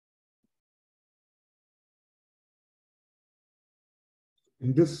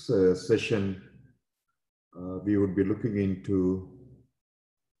In this session, we would be looking into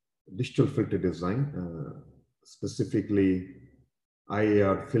digital filter design, specifically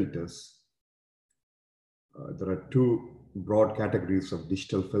IIR filters. There are two broad categories of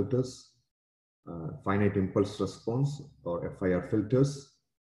digital filters, finite impulse response or FIR filters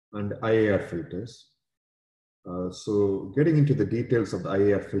and IIR filters. So getting into the details of the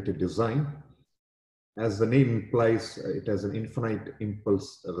IIR filter design, as the name implies, it has an infinite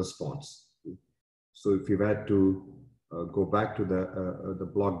impulse response. So if you were to go back to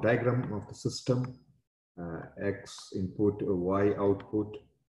the block diagram of the system, X input, Y output,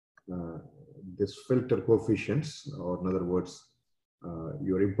 this filter coefficients, or in other words,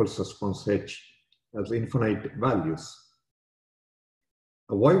 your impulse response H has infinite values.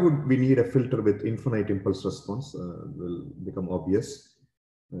 Why would we need a filter with infinite impulse response will become obvious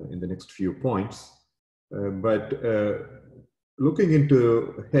in the next few points. But looking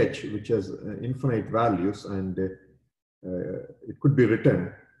into H, which has infinite values, and it could be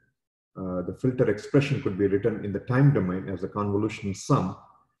written, the filter expression could be written in the time domain as a convolution sum.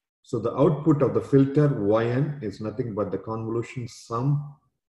 So the output of the filter Yn is nothing but the convolution sum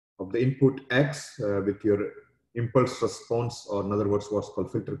of the input X with your impulse response, or in other words, what's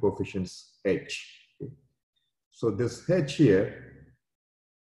called filter coefficients H. Okay. So this H here,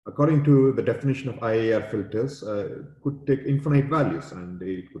 according to the definition of IIR filters, could take infinite values, and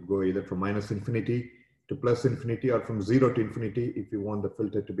it could go either from minus infinity to plus infinity, or from 0 to infinity if you want the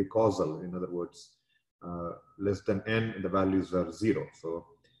filter to be causal. In other words, less than n, the values are 0. So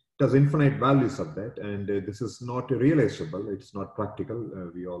it has infinite values of that, and this is not realizable. It's not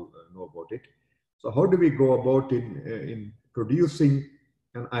practical. We all know about it. So how do we go about in producing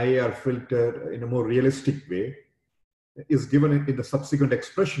an IIR filter in a more realistic way? Is given in the subsequent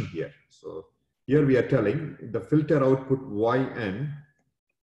expression here. So here we are telling the filter output Yn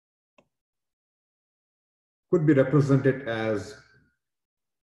could be represented as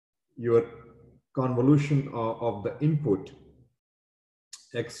your convolution of the input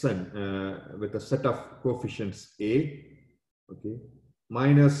Xn with a set of coefficients A, okay,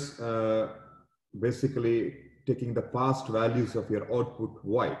 minus basically taking the past values of your output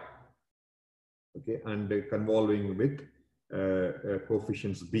Y, okay, and convolving with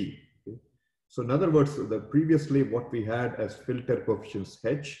coefficients B. Okay. So in other words, the previously what we had as filter coefficients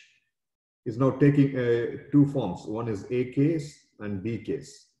H is now taking two forms. One is A case and B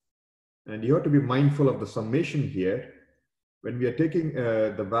case. And you have to be mindful of the summation here. When we are taking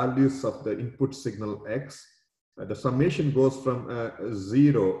the values of the input signal X, the summation goes from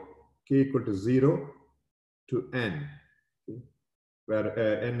 0, k equal to 0 to n. Okay, where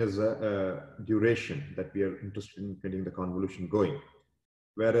n is a duration that we are interested in getting the convolution going.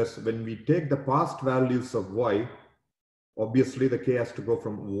 Whereas when we take the past values of Y, obviously the k has to go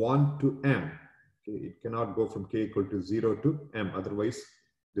from 1 to m. Okay, it cannot go from k equal to 0 to m. Otherwise,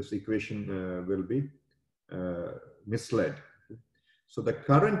 this equation will be misled. Okay. So the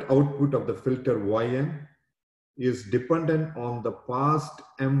current output of the filter Yn is dependent on the past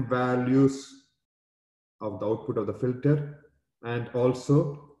m values of the output of the filter, and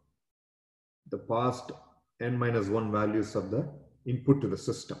also the past n-1 values of the input to the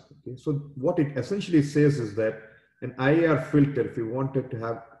system. Okay? So what it essentially says is that an IIR filter, if you wanted to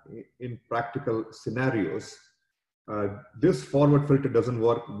have in practical scenarios, this forward filter doesn't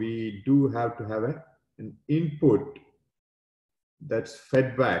work. We do have to have an input that's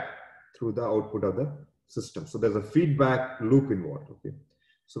fed back through the output of the system. So there's a feedback loop involved. Okay?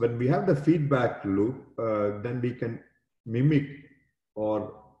 So when we have the feedback loop, then we can mimic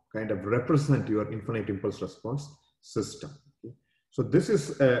or kind of represent your infinite impulse response system. Okay? So this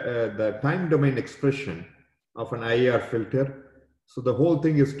is the time domain expression of an IIR filter. So the whole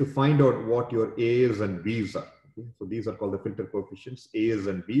thing is to find out what your A's and B's are. Okay? So these are called the filter coefficients, A's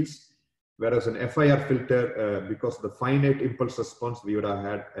and B's. Whereas an FIR filter, because of the finite impulse response, we would have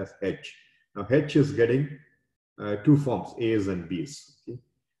had as H. Now H is getting two forms, A's and B's. Okay?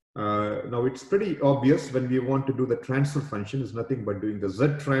 Now it's pretty obvious when we want to do the transfer function is nothing but doing the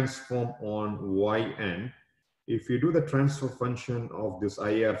Z transform on Yn. If you do the transfer function of this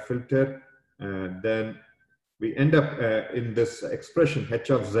IIR filter, then we end up in this expression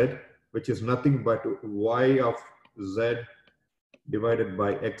H of Z, which is nothing but Y of Z divided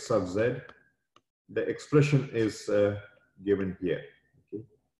by X of Z. The expression is given here. Okay.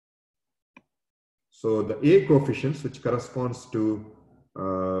 So the A coefficients, which corresponds to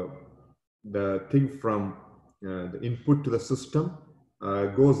the thing from the input to the system,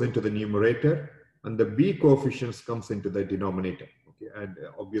 goes into the numerator, and the B coefficients comes into the denominator. Okay, and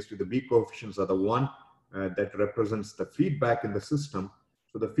obviously the B coefficients are the one that represents the feedback in the system,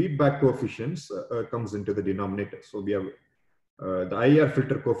 So the feedback coefficients comes into the denominator. So we have the IIR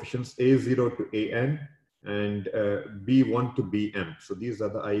filter coefficients A0 to AN and B1 to BM. So these are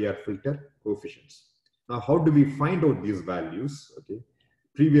the IIR filter coefficients. Now, how do we find out these values? Okay.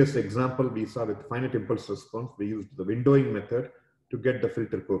 Previous example we saw with finite impulse response, we used the windowing method to get the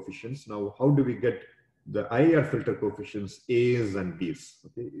filter coefficients. Now, how do we get the IIR filter coefficients A's and B's?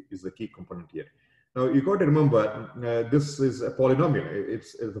 Okay, is the key component here. Now, you got to remember, this is a polynomial.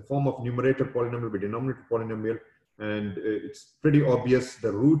 It's the form of numerator polynomial with denominator polynomial. And it's pretty obvious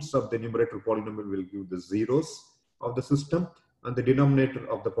the roots of the numerator polynomial will give the zeros of the system, and the denominator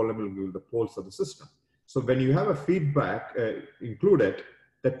of the polynomial will give the poles of the system. So when you have a feedback included,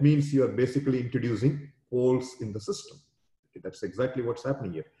 that means you are basically introducing poles in the system. Okay, that's exactly what's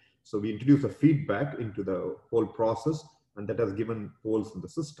happening here. So we introduce a feedback into the whole process, and that has given poles in the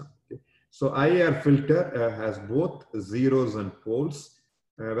system. Okay. So IIR filter has both zeros and poles,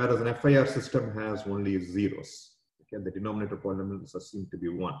 whereas an FIR system has only zeros. Okay, the denominator polynomials are assumed to be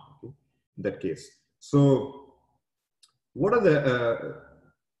 1, okay, in that case. So what are the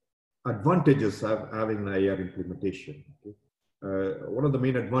advantages of having an IIR implementation? Okay? One of the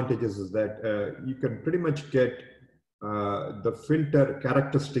main advantages is that you can pretty much get the filter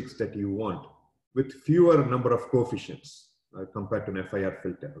characteristics that you want with fewer number of coefficients compared to an FIR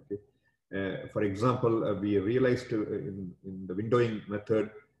filter. Okay. For example, we realized in the windowing method,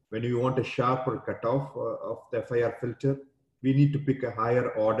 when you want a sharper cutoff of the FIR filter, we need to pick a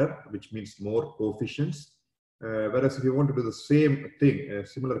higher order, which means more coefficients. Whereas if you want to do the same thing, a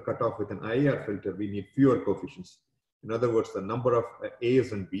similar cutoff with an IIR filter, we need fewer coefficients. In other words, the number of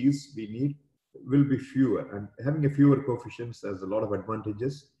A's and B's we need will be fewer. And having a fewer coefficients has a lot of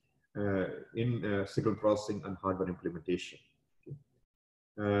advantages in signal processing and hardware implementation. Okay.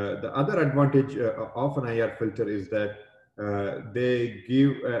 The other advantage of an IIR filter is that they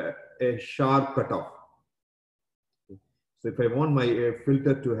give a sharp cutoff. So if I want my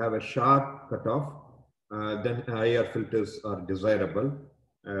filter to have a sharp cutoff, then IIR filters are desirable.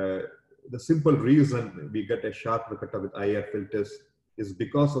 The simple reason we get a sharper cutoff with IIR filters is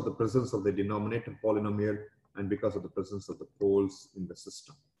because of the presence of the denominator polynomial and because of the presence of the poles in the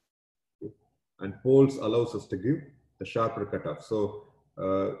system. Okay. And poles allows us to give the sharper cutoff. So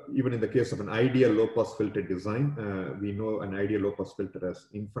even in the case of an ideal low-pass filter design, we know an ideal low-pass filter has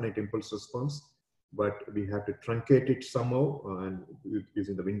infinite impulse response, but we have to truncate it somehow, and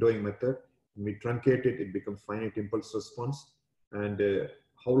using the windowing method. When we truncate it, it becomes finite impulse response. And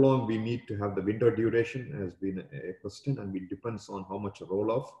how long we need to have the window duration has been a question, and it depends on how much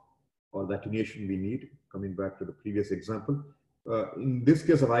roll-off or the attenuation we need, coming back to the previous example. In this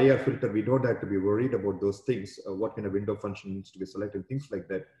case of IIR filter, we don't have to be worried about those things, what kind of window function needs to be selected, things like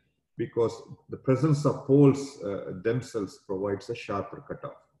that, because the presence of poles themselves provides a sharper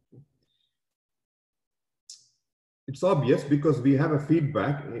cutoff. It's obvious because we have a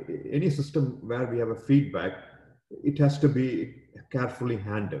feedback. Any system where we have a feedback, it has to be carefully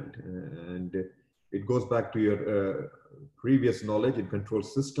handled. And it goes back to your previous knowledge in control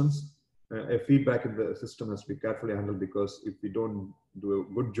systems. A feedback in the system has to be carefully handled, because if we don't do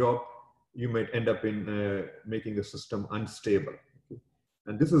a good job, you might end up in making the system unstable. Okay?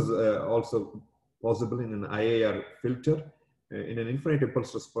 And this is also possible in an IIR filter. In an infinite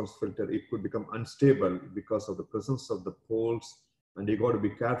impulse response filter, it could become unstable because of the presence of the poles, and you got to be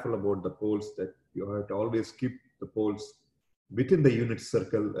careful about the poles, that you have to always keep the poles within the unit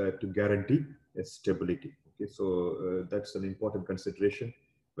circle to guarantee a stability. Okay, so that's an important consideration.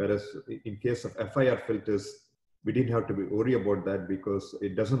 Whereas in case of FIR filters, we didn't have to be worried about that because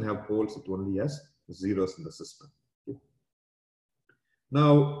it doesn't have poles, it only has zeros in the system. Okay.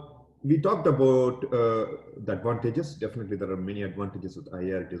 Now, we talked about the advantages. Definitely, there are many advantages with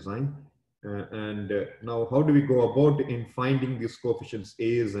IIR design. Now, how do we go about in finding these coefficients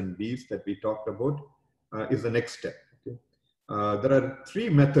A's and B's that we talked about is the next step. Okay? There are 3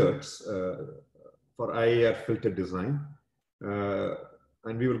 methods for IIR filter design.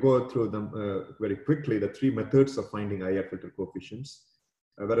 And we will go through them very quickly, the 3 methods of finding IIR filter coefficients.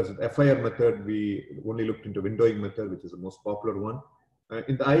 Whereas with FIR method, we only looked into windowing method, which is the most popular one.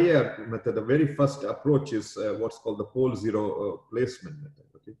 In the IIR method, the very first approach is what's called the pole zero placement method.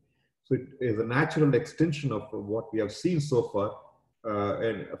 Okay? So it is a natural extension of what we have seen so far.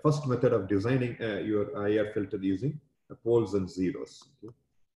 And a first method of designing your IIR filter using poles and zeros. Okay?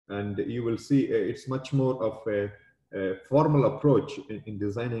 And you will see it's much more of a formal approach in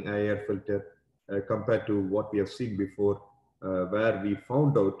designing IIR filter compared to what we have seen before, where we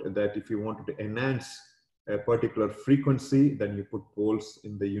found out that if you wanted to enhance a particular frequency, then you put poles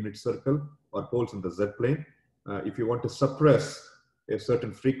in the unit circle or poles in the Z plane. If you want to suppress a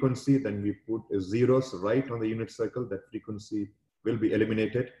certain frequency, then we put zeros right on the unit circle. That frequency will be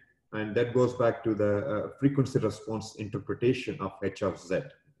eliminated. And that goes back to the frequency response interpretation of h of z.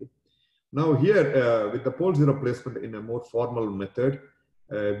 Okay. Now here, with the pole zero placement in a more formal method,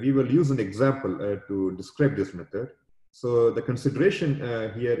 we will use an example to describe this method. So the consideration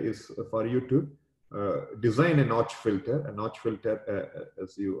here is for you to design a notch filter. A notch filter,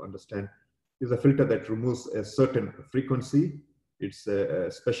 as you understand, is a filter that removes a certain frequency. It's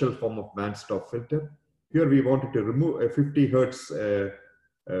a special form of band stop filter. Here we wanted to remove a 50 hertz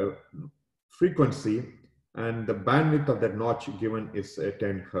frequency, and the bandwidth of that notch given is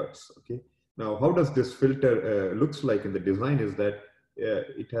 10 hertz. Okay. Now, how does this filter looks like in the design is that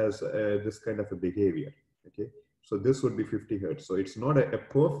it has this kind of a behavior. Okay. So this would be 50 hertz. So it's not a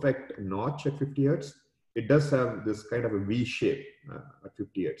perfect notch at 50 hertz. It does have this kind of a V shape at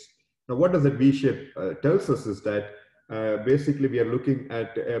 50 hertz. Now, what does that V shape tells us is that basically we are looking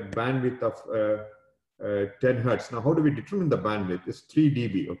at a bandwidth of 10 hertz. Now, how do we determine the bandwidth? It's 3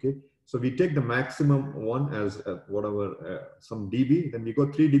 dB, okay? So we take the maximum one as whatever, some dB, then we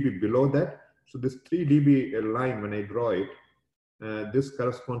go 3 dB below that. So this 3 dB line, when I draw it, this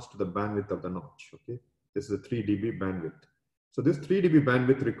corresponds to the bandwidth of the notch, okay? This is a 3 dB bandwidth. So this 3 dB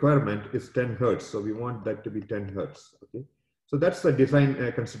bandwidth requirement is 10 hertz. So we want that to be 10 hertz, okay? So that's the design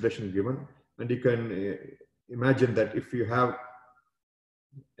consideration given. And you can imagine that if you have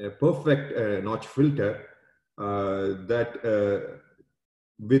a perfect notch filter that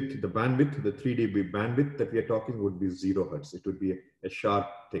with the bandwidth, the 3 dB bandwidth that we are talking would be 0 hertz. It would be a sharp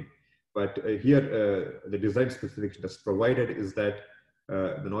thing. But here, the design specification that's provided is that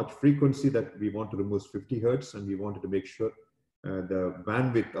the notch frequency that we want to remove is 50 hertz, and we wanted to make sure the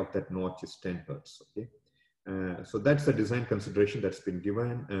bandwidth of that notch is 10 hertz. Okay, so that's the design consideration that's been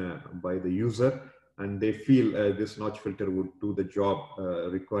given by the user, and they feel this notch filter would do the job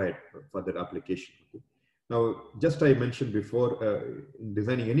required for that application. Okay? Now, just I mentioned before, in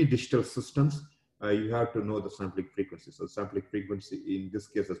designing any digital systems, you have to know the sampling frequency. So sampling frequency in this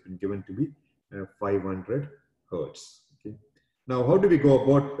case has been given to be 500 hertz. Okay. Now, how do we go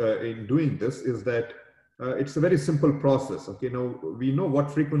about in doing this is that it's a very simple process. Okay. Now, we know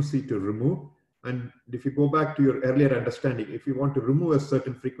what frequency to remove. And if you go back to your earlier understanding, if you want to remove a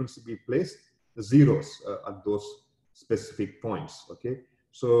certain frequency, we place the zeros at those specific points. Okay.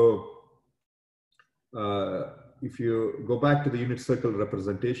 So, if you go back to the unit circle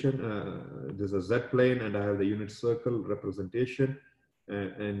representation, there's a Z-plane and I have the unit circle representation.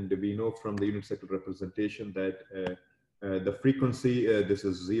 And we know from the unit circle representation that the frequency, this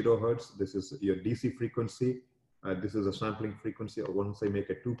is 0 hertz, this is your DC frequency, this is a sampling frequency. Once I make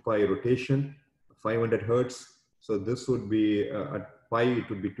a 2 pi rotation, 500 hertz. So this would be at pi, it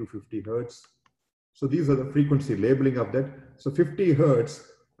would be 250 hertz. So these are the frequency labeling of that. So 50 hertz,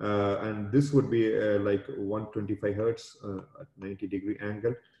 and this would be like 125 hertz at 90-degree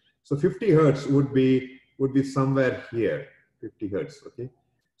angle. So 50 hertz would be somewhere here, 50 hertz. Okay.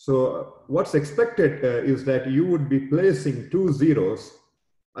 So what's expected is that you would be placing 2 zeros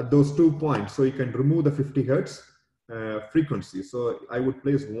at those 2 points, so you can remove the 50 hertz frequency. So I would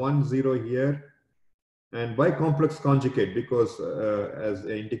place 1 0 here, and by complex conjugate, because as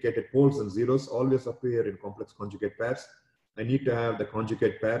indicated, poles and zeros always appear in complex conjugate pairs. I need to have the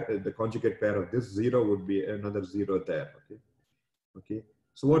conjugate pair. The conjugate pair of this 0 would be another 0 there. Okay. Okay.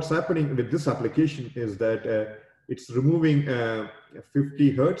 So what's happening with this application is that it's removing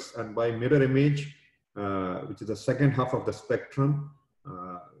 50 hertz, and by mirror image, which is the second half of the spectrum,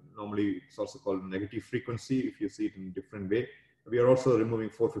 normally it's also called negative frequency if you see it in a different way, we are also removing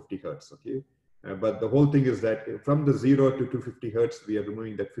 450 hertz. Okay. But the whole thing is that from the 0 to 250 hertz, we are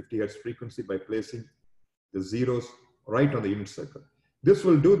removing that 50 hertz frequency by placing the zeros right on the unit circle. This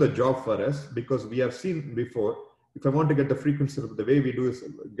will do the job for us because we have seen before, if I want to get the frequency, the way we do is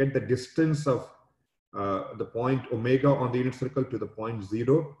get the distance of the point omega on the unit circle to the point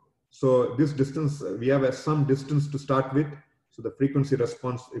 0. So this distance, we have some distance to start with. So the frequency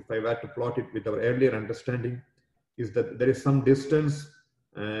response, if I were to plot it with our earlier understanding, is that there is some distance,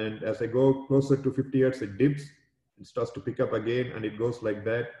 and as I go closer to 50 hertz, it dips, it starts to pick up again, and it goes like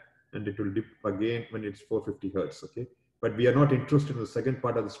that, and it will dip again when it's 450 hertz. Okay. But we are not interested in the second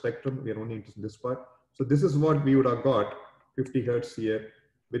part of the spectrum. We are only interested in this part. So this is what we would have got 50 hertz here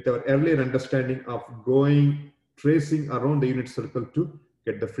with our earlier understanding of tracing around the unit circle to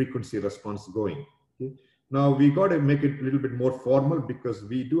get the frequency response going. Okay. Now we got to make it a little bit more formal because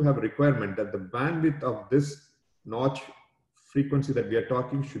we do have a requirement that the bandwidth of this notch frequency that we are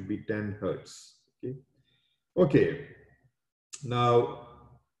talking should be 10 hertz. Okay. Okay. Now,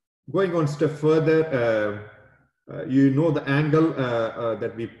 going on step further, You know the angle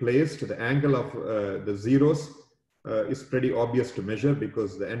that we placed, the angle of the zeros is pretty obvious to measure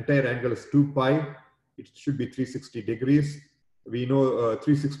because the entire angle is 2 pi. It should be 360 degrees. We know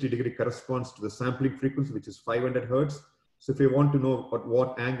 360 degree corresponds to the sampling frequency, which is 500 hertz. So if you want to know at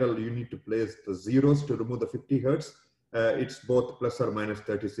what angle you need to place the zeros to remove the 50 hertz, it's both plus or minus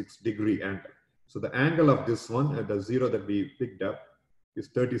 36 degree angle. So the angle of this one, the zero that we picked up, is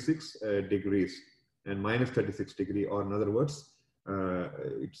 36 degrees and minus 36 degree, or in other words,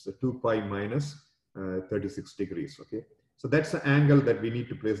 it's 2 pi minus 36 degrees, okay? So that's the angle that we need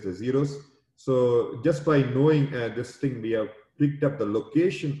to place the zeros. So just by knowing this thing, we have picked up the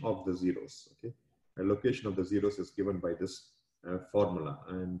location of the zeros, okay? The location of the zeros is given by this formula,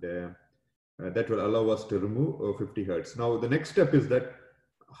 and that will allow us to remove 50 hertz. Now, the next step is that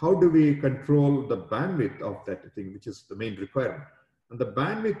how do we control the bandwidth of that thing, which is the main requirement. And the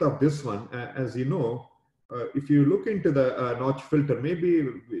bandwidth of this one, as you know, if you look into the notch filter, maybe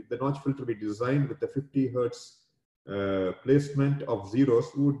the notch filter we designed with the 50 hertz placement of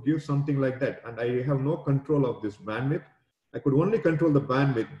zeros would give something like that. And I have no control of this bandwidth. I could only control the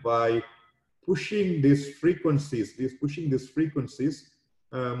bandwidth by pushing these frequencies,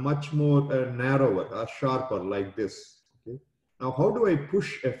 much more narrower, sharper like this. Okay? Now, how do I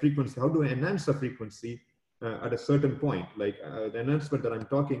push a frequency? How do I enhance a frequency at a certain point? Like the enhancement that I'm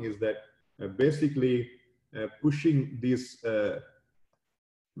talking is that basically pushing these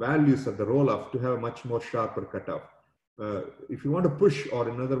values of the roll-off to have a much more sharper cutoff. If you want to push, or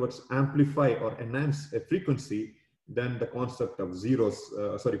in other words, amplify or enhance a frequency, then the concept of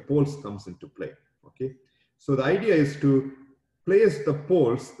poles comes into play. Okay, so the idea is to place the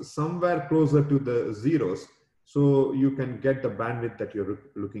poles somewhere closer to the zeros, so you can get the bandwidth that you're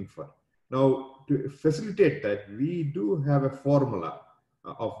looking for. Now, to facilitate that, we do have a formula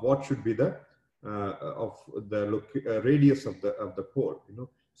of what should be the radius of the pole. You know,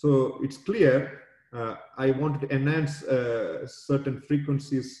 so it's clear. I wanted to enhance certain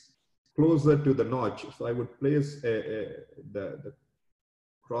frequencies closer to the notch, so I would place the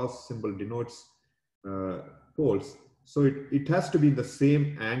cross symbol denotes poles. So it has to be in the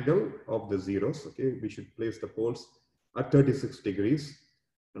same angle of the zeros. Okay, we should place the poles at 36 degrees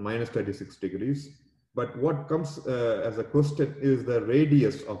and minus 36 degrees. But what comes as a question is the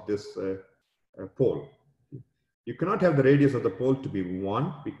radius of this pole. You cannot have the radius of the pole to be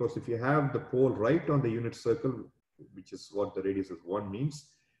 1, because if you have the pole right on the unit circle, which is what the radius of 1 means,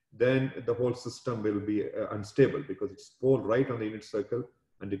 then the whole system will be unstable, because it's pole right on the unit circle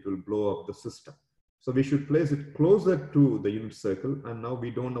and it will blow up the system. So we should place it closer to the unit circle, and now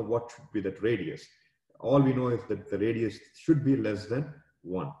we don't know what should be that radius. All we know is that the radius should be less than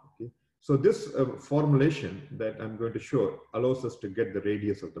 1. Okay? So this formulation that I'm going to show allows us to get the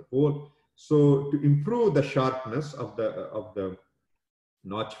radius of the pole. So to improve the sharpness of the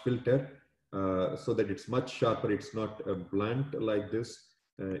notch filter, so that it's much sharper, it's not blunt like this,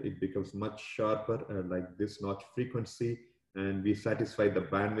 it becomes much sharper like this notch frequency, and we satisfy the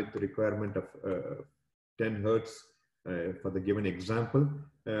bandwidth requirement of 10 hertz for the given example.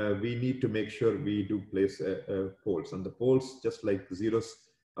 We need to make sure we do place poles, and the poles, just like the zeros,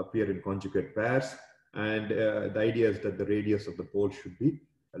 appear in conjugate pairs, and the idea is that the radius of the pole should be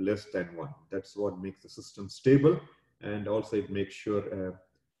less than 1. That's what makes the system stable, and also it makes sure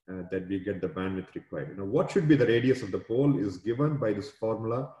that we get the bandwidth required. Now, what should be the radius of the pole is given by this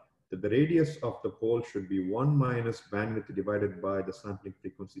formula, that the radius of the pole should be 1 minus bandwidth divided by the sampling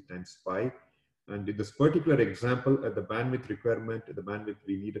frequency times pi. And in this particular example, the bandwidth requirement, the bandwidth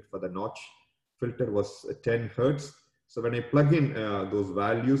we needed for the notch filter was 10 hertz. So when I plug in those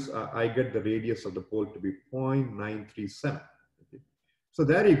values, I get the radius of the pole to be 0.937. Okay. So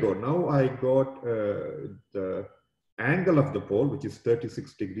there you go. Now I got the angle of the pole, which is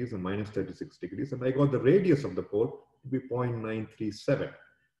 36 degrees and minus 36 degrees, and I got the radius of the pole to be 0.937.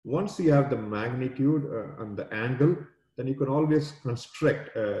 Once you have the magnitude and the angle, then you can always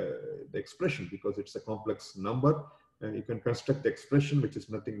construct the expression, because it's a complex number, and you can construct the expression, which is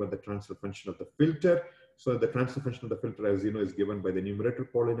nothing but the transfer function of the filter. So the transfer function of the filter, as you know, is given by the numerator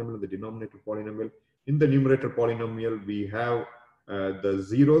polynomial and the denominator polynomial. In the numerator polynomial, we have the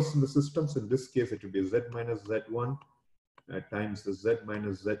zeros in the system. So in this case, it will be z minus z1 times the z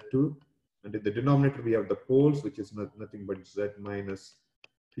minus z2. And in the denominator, we have the poles, which is nothing but z minus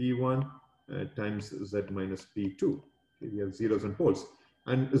p1 times z minus p2. Okay, we have zeros and poles.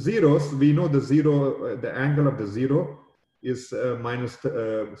 And zeros, we know the zero, the angle of the zero is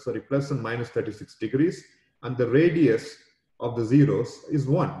plus and minus 36 degrees. And the radius of the zeros is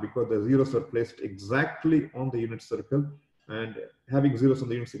 1, because the zeros are placed exactly on the unit circle, and having zeros on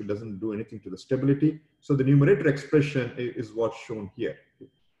the unit circle doesn't do anything to the stability. So the numerator expression is what's shown here.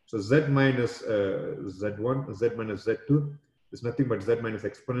 So z minus z1, z minus z2 is nothing but z minus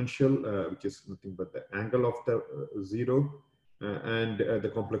exponential, which is nothing but the angle of the 0 and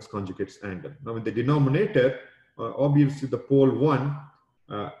the complex conjugate's angle. Now in the denominator, obviously the pole 1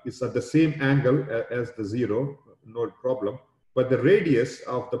 is at the same angle as the 0, no problem. But the radius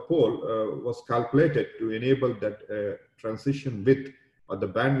of the pole was calculated to enable that transition width or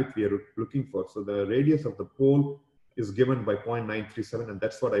the bandwidth we are looking for. So the radius of the pole is given by 0.937, and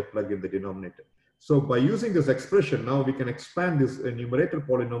that's what I plug in the denominator. So by using this expression, now we can expand this numerator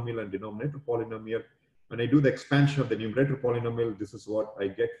polynomial and denominator polynomial. When I do the expansion of the numerator polynomial, this is what I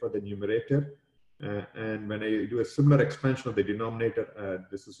get for the numerator. And when I do a similar expansion of the denominator,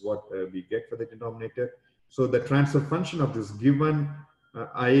 this is what we get for the denominator. So the transfer function of this given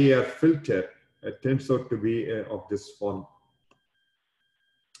IIR filter turns out to be of this form,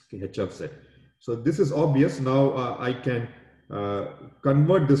 okay, h of z. So this is obvious. Now I can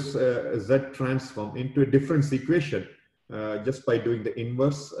convert this z transform into a difference equation just by doing the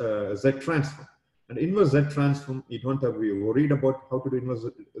inverse z transform. And inverse z transform, you don't have to be worried about how to do inverse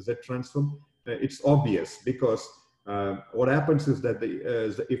z transform. It's obvious because what happens is that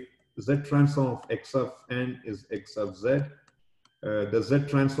if z transform of x of n is x of z, the z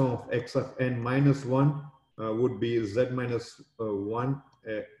transform of x of n minus 1 would be z minus 1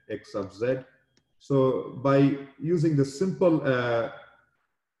 x of z. So by using the simple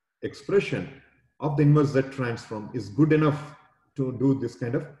expression of the inverse z transform is good enough to do this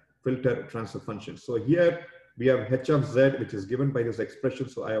kind of filter transfer function. So here we have h of z, which is given by this expression.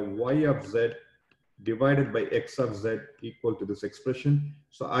 So I have y of z divided by x of z equal to this expression.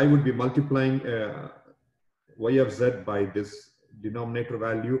 So I would be multiplying y of z by this denominator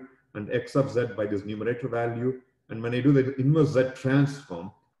value and x of z by this numerator value. And when I do the inverse z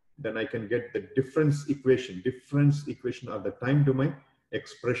transform, then I can get the difference equation of the time domain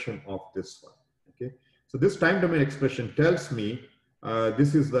expression of this one. Okay, so this time domain expression tells me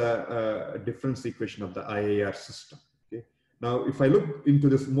this is the difference equation of the IIR system. Okay, now if I look into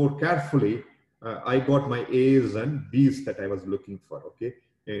this more carefully, I got my A's and B's that I was looking for. Okay,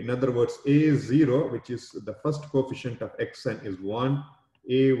 in other words, A0, which is the first coefficient of xn, is 1.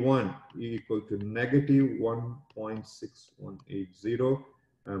 A1 equal to negative 1.6180.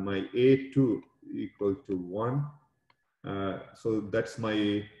 My A2 equal to 1. So that's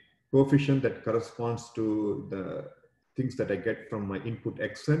my coefficient that corresponds to the things that I get from my input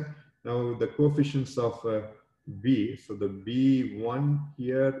xn. Now the coefficients of B, so the B1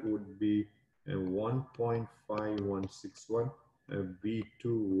 here would be 1.5161. B2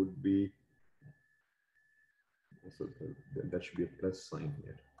 would be, so that should be a plus sign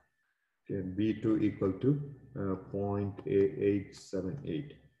here. Okay, B2 equal to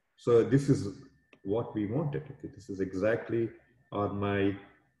 0.8878. So this is what we wanted. Okay, this is exactly my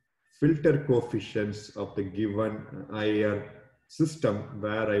filter coefficients of the given IIR system,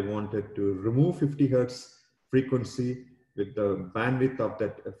 where I wanted to remove 50 Hertz frequency with the bandwidth of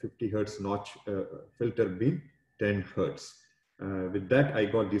that 50 Hertz notch filter being 10 Hertz. With that, I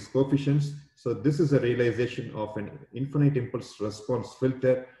got these coefficients. So this is a realization of an infinite impulse response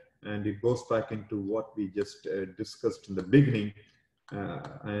filter, and it goes back into what we just discussed in the beginning.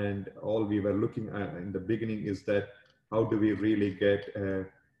 And all we were looking at in the beginning is that how do we really get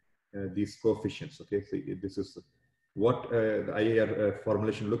these coefficients? Okay, so this is what the IIR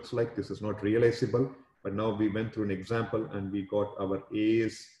formulation looks like. This is not realizable, but now we went through an example and we got our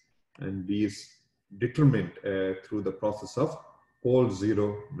A's and B's determined through the process of pole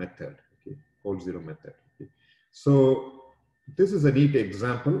zero method. Okay, pole zero method. Okay. So this is a neat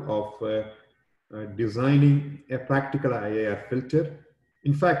example of designing a practical IIR filter.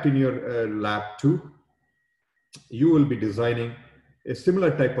 In fact, in your lab 2, you will be designing a similar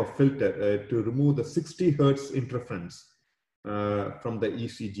type of filter to remove the 60 Hertz interference from the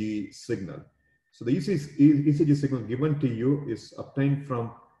ECG signal. So the ECG signal given to you is obtained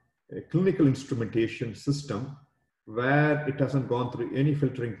from a clinical instrumentation system where it hasn't gone through any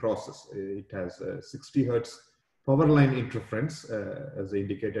filtering process. It has 60 Hertz power line interference. As I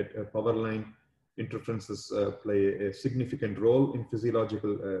indicated, power line interferences play a significant role in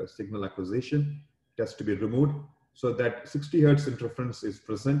physiological signal acquisition. It has to be removed. So that 60 Hertz interference is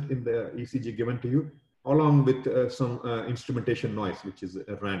present in the ECG given to you, along with some instrumentation noise, which is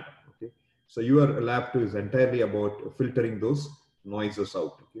random. Okay, so your lab 2 is entirely about filtering those noises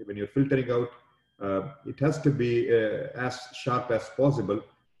out. Okay, when you're filtering out, it has to be as sharp as possible.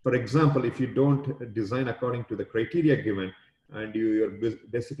 For example, if you don't design according to the criteria given, and you're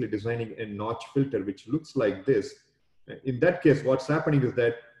basically designing a notch filter which looks like this, In that case, what's happening is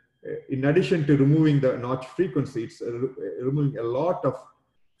that in addition to removing the notch frequency, it's removing a lot of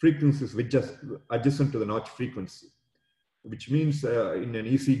frequencies which just adjacent to the notch frequency, which means in an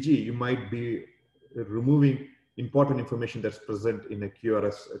ECG, you might be removing important information that's present in a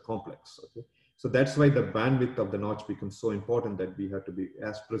QRS complex. Okay? So that's why the bandwidth of the notch becomes so important, that we have to be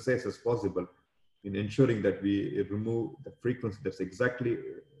as precise as possible in ensuring that we remove the frequency that's exactly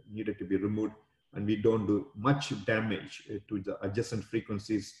needed to be removed, and we don't do much damage to the adjacent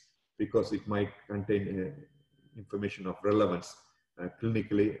frequencies, because it might contain information of relevance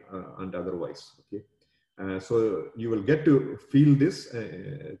clinically and otherwise. Okay. So you will get to feel this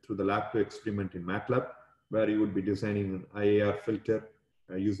through the lab 2 experiment in MATLAB, where you would be designing an IIR filter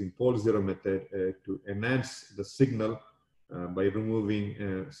using pole zero method to enhance the signal by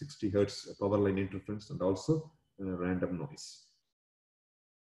removing 60 Hertz power line interference and also random noise.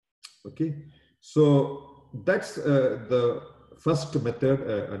 Okay, so that's the first method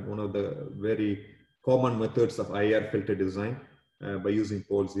and one of the very common methods of IIR filter design by using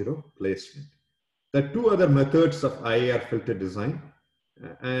pole zero placement. There are two other methods of IIR filter design,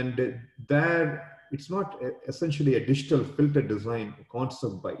 and there it's not essentially a digital filter design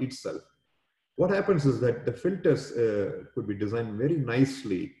concept by itself. What happens is that the filters could be designed very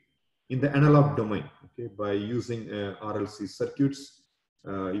nicely in the analog domain, okay, by using RLC circuits.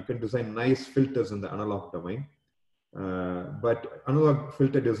 You can design nice filters in the analog domain, but analog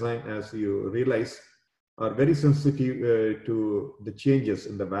filter design, as you realize, are very sensitive to the changes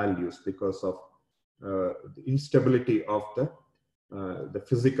in the values because of the instability of the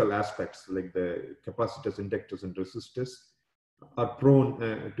physical aspects, like the capacitors, inductors, and resistors are prone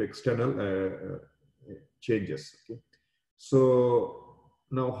to external changes. Okay? So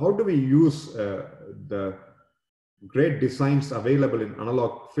now, how do we use the great designs available in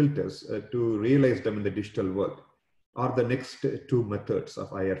analog filters to realize them in the digital world? Are the next two methods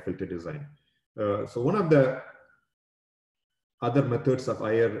of IIR filter design. So one of the other methods of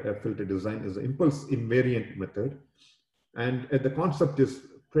IIR filter design is the impulse invariant method. And the concept is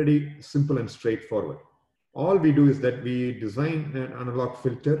pretty simple and straightforward. All we do is that we design an analog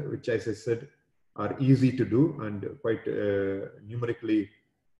filter, which, as I said, are easy to do and quite numerically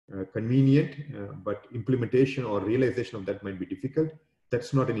convenient, but implementation or realization of that might be difficult.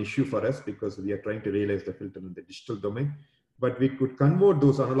 That's not an issue for us because we are trying to realize the filter in the digital domain, but we could convert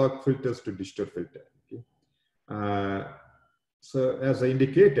those analog filters to digital filter. Okay? So as I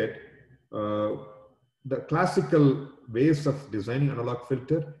indicated, the classical ways of designing analog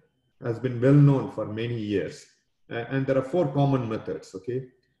filter has been well known for many years. And there are four common methods, okay?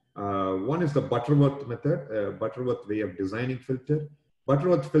 One is the Butterworth method, Butterworth way of designing filter.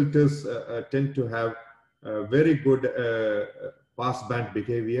 Butterworth filters tend to have very good pass band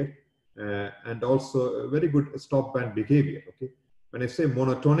behavior and also very good stop band behavior, okay? When I say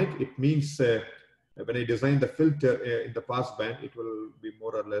monotonic, it means when I design the filter in the pass band, it will be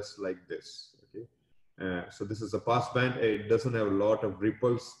more or less like this, okay? So this is a pass band, it doesn't have a lot of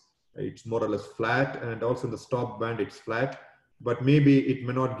ripples, it's more or less flat, and also in the stop band, it's flat, but maybe it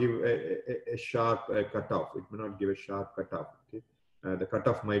may not give a sharp cutoff, it may not give a sharp cutoff, okay? The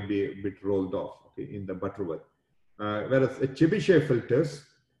cutoff might be a bit rolled off, okay, in the Butterworth. Whereas Chebyshev filters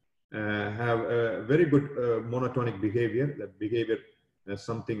have a very good monotonic behavior, that behavior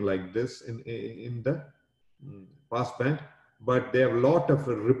something like this in the pass band, but they have a lot of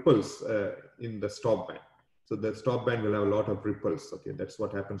ripples in the stop band. So the stop band will have a lot of ripples, okay? That's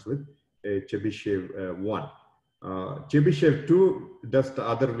what happens with Chebyshev 1. Chebyshev 2 does the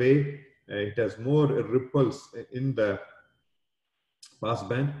other way. It has more ripples in the pass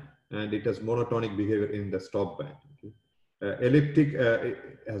band, and it has monotonic behavior in the stop band. Okay? Elliptic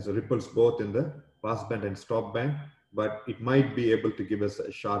has ripples both in the pass band and stop band, but it might be able to give us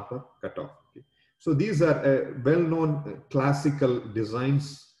a sharper cutoff. Okay? So these are well-known classical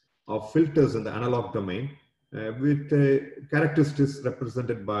designs of filters in the analog domain with characteristics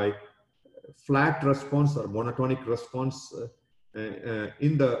represented by flat response or monotonic response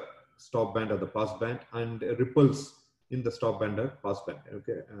in the stop band or the pass band, and ripples in the stop band or pass band,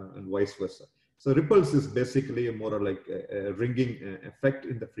 okay, and vice versa. So ripples is basically more like a ringing effect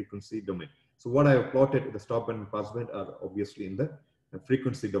in the frequency domain. So what I have plotted, the stop band and pass band, are obviously in the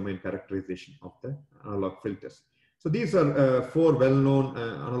frequency domain characterization of the analog filters. So these are four well-known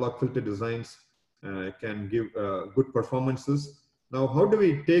analog filter designs, can give good performances. Now, how do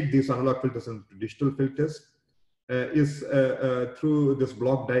we take these analog filters into digital filters? Is through this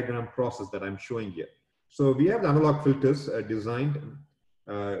block diagram process that I'm showing here. So we have the analog filters designed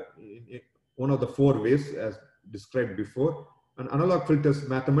in one of the four ways as described before. And analog filters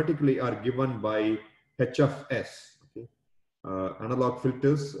mathematically are given by H of S. Okay? analog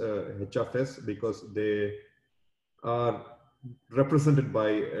filters, HFS, because they are represented by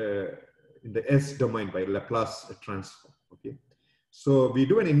in the S domain by Laplace transform. Okay, so we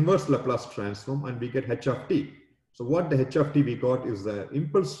do an inverse Laplace transform and we get H of t. So what the H of t we got is the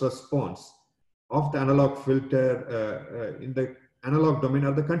impulse response of the analog filter in the analog domain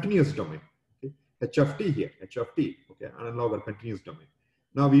or the continuous domain. Okay, H of t here, H of t. Okay, analog or continuous domain.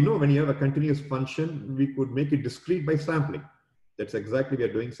 Now we know when you have a continuous function, we could make it discrete by sampling. That's exactly what we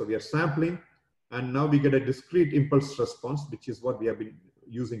are doing. So we are sampling, and now we get a discrete impulse response, which is what we have been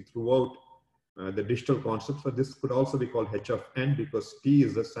using throughout the digital concept. So this could also be called H of n, because t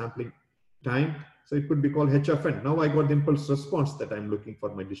is the sampling time. So it could be called H of n. Now I got the impulse response that I'm looking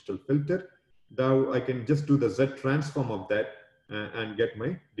for my digital filter. Now I can just do the Z transform of that and get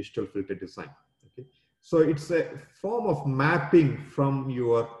my digital filter design. Okay. So it's a form of mapping from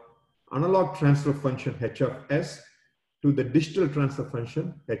your analog transfer function H of S to the digital transfer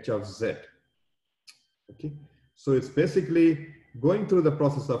function H of Z. Okay. So it's basically going through the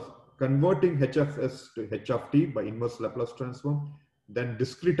process of converting H of S to H of t by inverse Laplace transform, then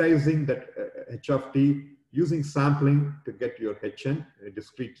discretizing that H of t using sampling to get your Hn, a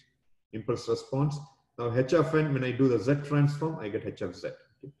discrete impulse response. Now H of n, when I do the Z transform, I get H of Z.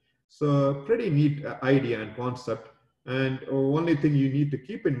 Okay. So pretty neat idea and concept. And only thing you need to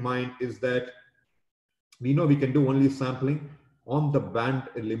keep in mind is that we know we can do only sampling on the band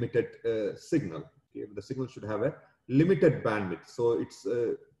limited signal. Okay. The signal should have a limited bandwidth. So it's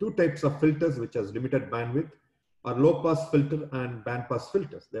two types of filters which has limited bandwidth, are low pass filter and band pass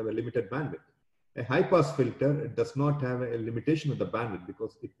filters. They have a limited bandwidth. A high pass filter does not have a limitation of the bandwidth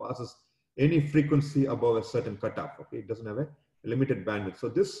because it passes any frequency above a certain cutoff. Okay, it doesn't have a limited bandwidth. So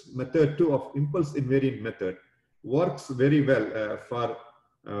this method too of impulse invariant method works very well for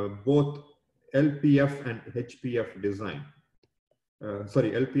both LPF and HPF design.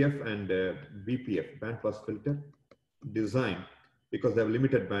 LPF and BPF, band pass filter design, because they have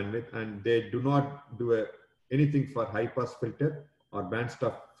limited bandwidth, and they do not do anything for high pass filter or band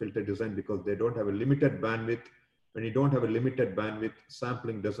stop filter design because they don't have a limited bandwidth. When you don't have a limited bandwidth,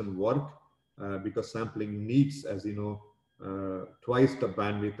 sampling doesn't work because sampling needs, as you know, twice the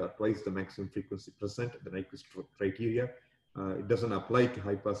bandwidth or twice the maximum frequency present, the Nyquist criteria. It doesn't apply to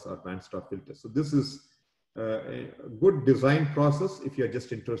high pass or band stop filters. So this is a good design process if you're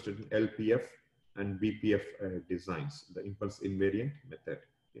just interested in LPF and BPF designs, the impulse invariant method.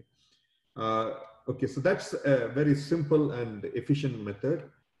 Okay. Okay, so that's a very simple and efficient method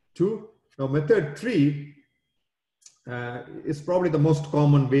 2. Now method 3 is probably the most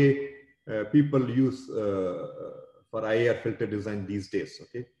common way people use for IIR filter design these days.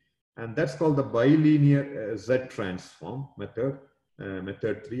 Okay, and that's called the bilinear Z transform method,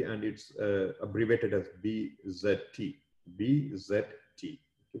 method 3, and it's abbreviated as BZT. BZT.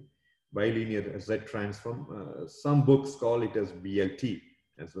 Okay. Bilinear Z transform. Some books call it as BLT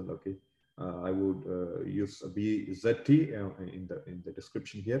as well. Okay. I would use BZT in the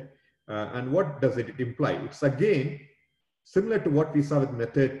description here. And what does it imply? It's again similar to what we saw with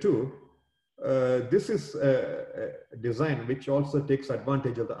method 2. This is a design which also takes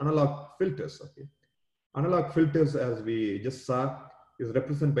advantage of the analog filters. Okay, analog filters, as we just saw, is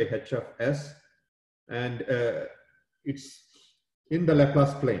represented by H of S, and it's in the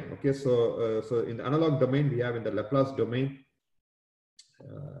Laplace plane. Okay, so so in the analog domain, we have in the Laplace domain.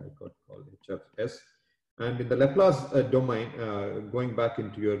 I got called H of S, and in the Laplace domain, going back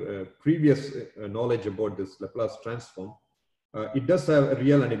into your previous knowledge about this Laplace transform, it does have a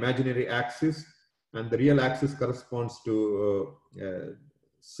real and imaginary axis, and the real axis corresponds to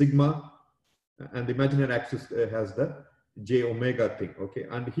sigma, and the imaginary axis has the j omega thing. Okay,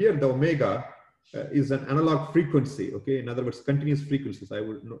 and here the omega is an analog frequency. Okay, in other words, continuous frequencies. I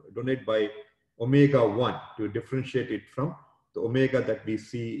would donate by omega 1 to differentiate it from the omega that we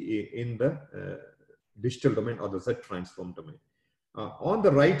see in the digital domain or the Z transform domain. On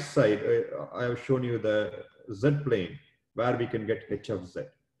the right side, I have shown you the Z plane where we can get H of Z.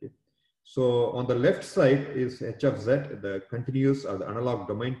 Okay. So on the left side is H of Z, the continuous or the analog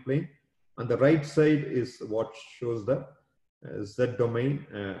domain plane. On the right side is what shows the Z domain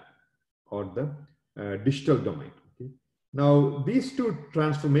or the digital domain. Okay. Now these two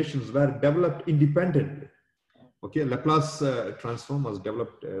transformations were developed independently. Okay, Laplace transform was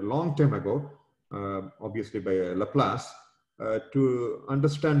developed a long time ago, obviously by Laplace, to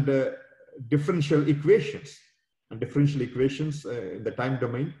understand differential equations. And differential equations in the time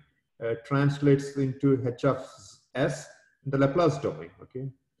domain translates into H of S in the Laplace domain. Okay,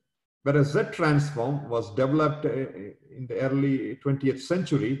 whereas Z transform was developed in the early 20th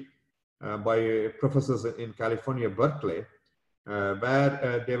century by professors in California, Berkeley,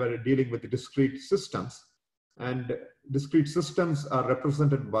 where they were dealing with discrete systems, and discrete systems are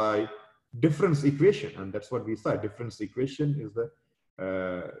represented by difference equation, and that's what we saw. Difference equation is the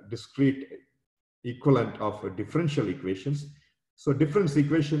discrete equivalent of differential equations. So difference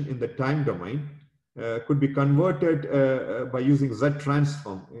equation in the time domain could be converted by using Z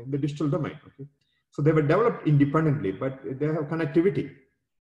transform in the digital domain. Okay? So they were developed independently, but they have connectivity.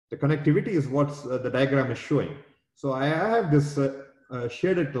 The connectivity is what the diagram is showing. So I have this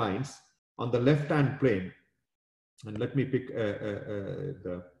shaded lines on the left-hand plane, and let me pick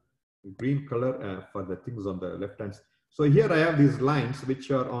the green color for the things on the left-hand side. So here I have these lines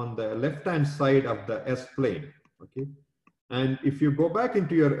which are on the left-hand side of the S plane. Okay, and if you go back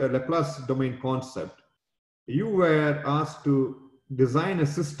into your Laplace domain concept, you were asked to design a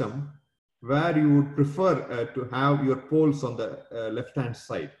system where you would prefer to have your poles on the left-hand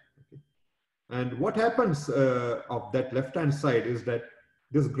side. Okay? And what happens of that left-hand side is that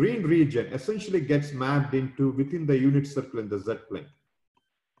this green region essentially gets mapped into within the unit circle in the Z plane.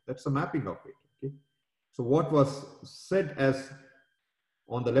 That's the mapping of it. Okay? So what was said as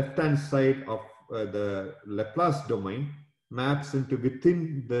on the left-hand side of the Laplace domain maps into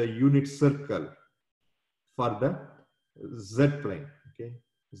within the unit circle for the Z plane. Okay,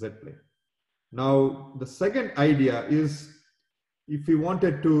 Z plane. Now the second idea is if you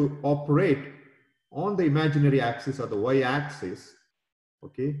wanted to operate on the imaginary axis or the y-axis,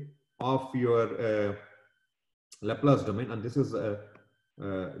 okay, of your Laplace domain, and this is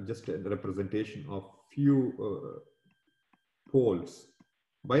just a representation of few poles.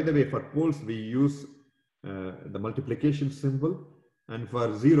 By the way, for poles we use the multiplication symbol, and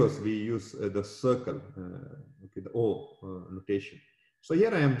for zeros we use the circle, okay, the O notation. So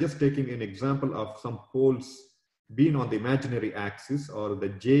here I am just taking an example of some poles being on the imaginary axis or the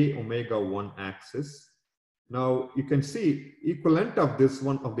j omega 1 axis. Now you can see equivalent of this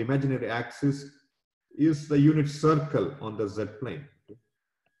one of the imaginary axis is the unit circle on the Z plane. Okay?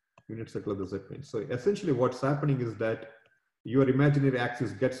 Unit circle of the Z plane. So essentially what's happening is that your imaginary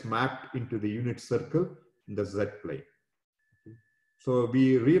axis gets mapped into the unit circle in the Z plane. Okay? So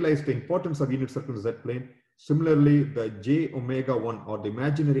we realized the importance of unit circle in the Z plane. Similarly, the j omega 1 or the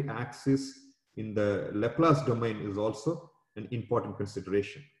imaginary axis in the Laplace domain is also an important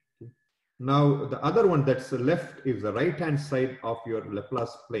consideration. Okay? Now, the other one that's left is the right-hand side of your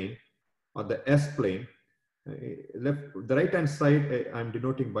Laplace plane or the S plane. The right-hand side I'm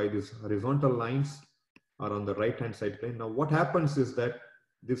denoting by these horizontal lines are on the right-hand side plane. Now, what happens is that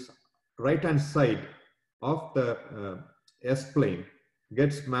this right-hand side of the S plane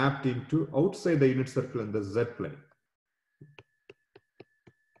gets mapped into outside the unit circle in the Z plane.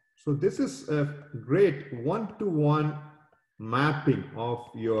 So this is a great one-to-one mapping of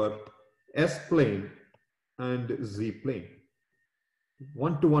your S plane and Z plane.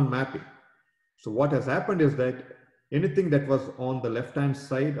 One-to-one mapping. So what has happened is that anything that was on the left-hand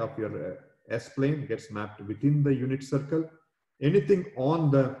side of your S plane gets mapped within the unit circle. Anything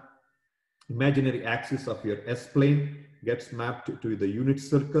on the imaginary axis of your S plane gets mapped to the unit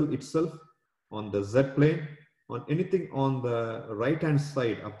circle itself on the Z plane. On anything on the right-hand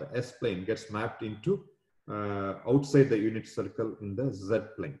side of the S plane gets mapped into outside the unit circle in the Z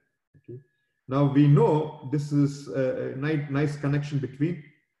plane. Okay. Now we know this is a nice connection between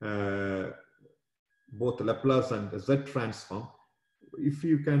both Laplace and Z transform. If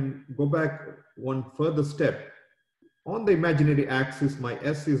you can go back one further step, on the imaginary axis, my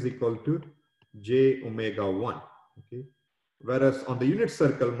S is equal to j omega 1. Okay. Whereas on the unit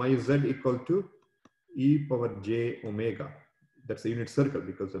circle, my Z equal to e power j omega. That's a unit circle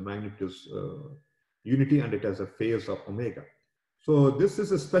because the magnitude is unity and it has a phase of omega. So this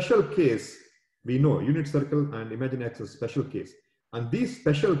is a special case. We know unit circle and imaginary axis is a special case. And these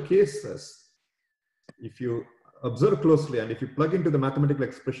special cases, if you observe closely and if you plug into the mathematical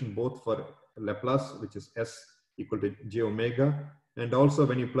expression both for Laplace, which is S equal to j omega, and also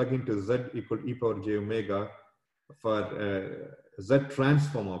when you plug into Z equal to e power j omega for Z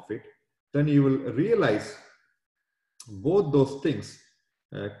transform of it, then you will realize both those things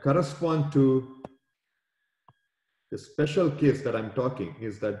correspond to the special case that I'm talking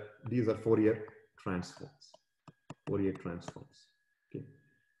is that these are Fourier transforms. Fourier transforms. Okay.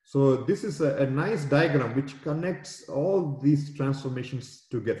 So this is a nice diagram which connects all these transformations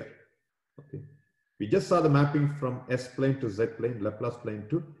together. Okay. We just saw the mapping from S plane to Z plane, Laplace plane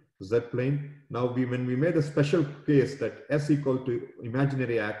to Z plane. Now when we made a special case that S equal to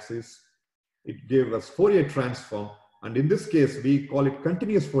imaginary axis, it gave us Fourier transform, and in this case we call it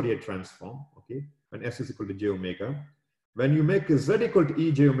continuous Fourier transform. Okay, when S is equal to j omega. When you make Z equal to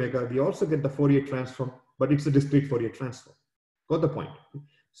e j omega, we also get the Fourier transform, but it's a discrete Fourier transform. Got the point?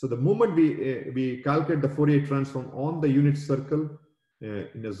 So the moment we calculate the Fourier transform on the unit circle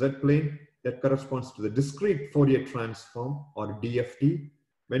in a Z plane, that corresponds to the discrete Fourier transform or DFT.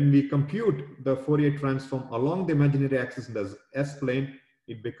 When we compute the Fourier transform along the imaginary axis in the S plane,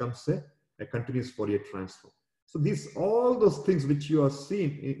 it becomes a continuous Fourier transform. So all those things which you are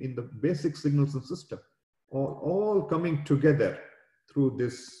seeing in the basic signals and system are all coming together through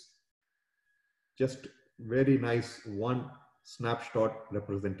this just very nice one snapshot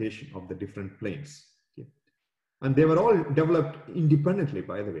representation of the different planes. Okay. And they were all developed independently,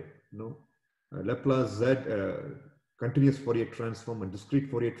 by the way. Laplace Z, continuous Fourier transform and discrete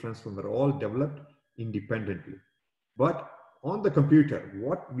Fourier transform were all developed independently. But on the computer,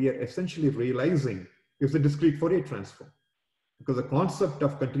 what we are essentially realizing is the discrete Fourier transform, because the concept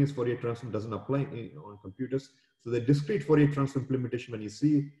of continuous Fourier transform doesn't apply on computers. So the discrete Fourier transform implementation, when you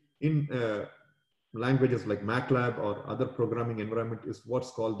see in languages like MATLAB or other programming environment, is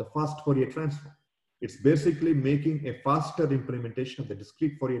what's called the fast Fourier transform. It's basically making a faster implementation of the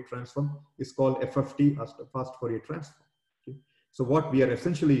discrete Fourier transform. Is called FFT, fast Fourier transform. Okay. So what we are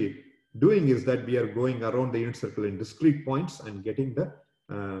essentially doing is that we are going around the unit circle in discrete points and getting the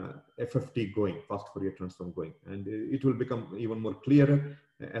FFT going, fast Fourier transform going. And it will become even more clearer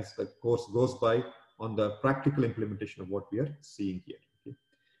as the course goes by on the practical implementation of what we are seeing here. Okay.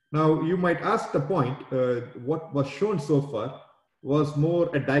 Now, you might ask the point, what was shown so far was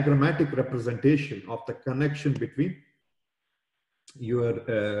more a diagrammatic representation of the connection between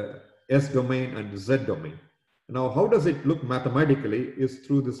your S domain and Z domain. Now, how does it look mathematically is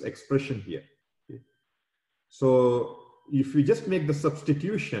through this expression here. Okay. So if we just make the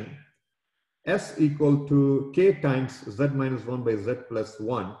substitution, S equal to K times Z minus 1 by Z plus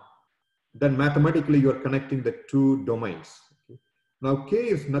 1, then mathematically you are connecting the two domains. Okay. Now, K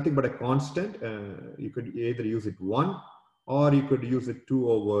is nothing but a constant. You could either use it 1 or you could use it 2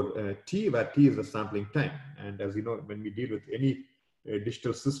 over T, where T is the sampling time. And as you know, when we deal with any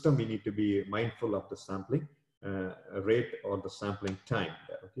digital system, we need to be mindful of the sampling rate or the sampling time.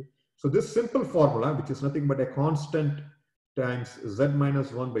 Okay. So this simple formula, which is nothing but a constant times Z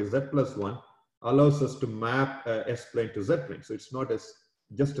minus 1 by Z plus 1, allows us to map S plane to Z plane. So it's not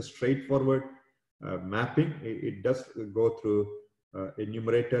just a straightforward mapping. It does go through a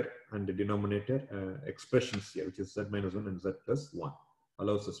numerator and a denominator expressions here, which is Z minus 1 and Z plus 1,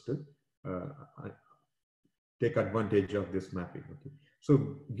 allows us to take advantage of this mapping. Okay.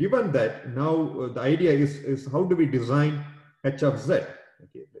 So given that, now the idea is how do we design H of Z?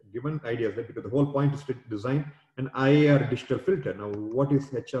 Okay. Given idea is that because the whole point is to design an IIR digital filter. Now, what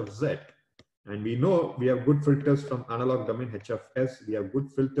is H of Z? And we know we have good filters from analog domain H of S. We have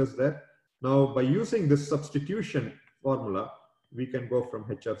good filters there. Now, by using this substitution formula, we can go from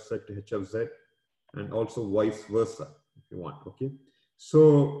H of Z to H of Z and also vice versa if you want. Okay.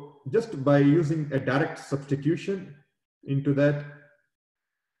 So just by using a direct substitution into that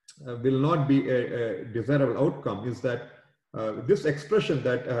will not be a desirable outcome. Is that this expression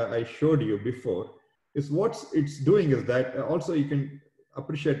that I showed you before is what it's doing is that also you can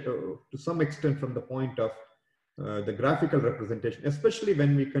appreciate to some extent from the point of the graphical representation, especially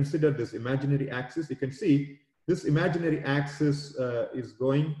when we consider this imaginary axis. You can see this imaginary axis is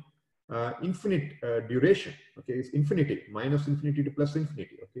going infinite duration. Okay, it's infinity, minus infinity to plus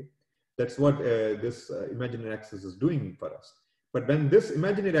infinity. Okay, that's what this imaginary axis is doing for us. But when this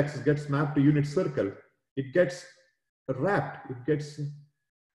imaginary axis gets mapped to unit circle, it gets wrapped, it gets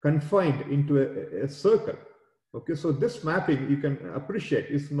confined into a circle. Okay, so this mapping you can appreciate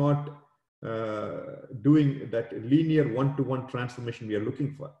is not doing that linear one-to-one transformation we are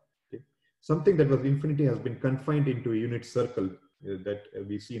looking for. Okay. Something that was infinity has been confined into a unit circle that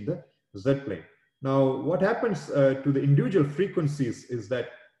we see in the Z plane. Now, what happens to the individual frequencies is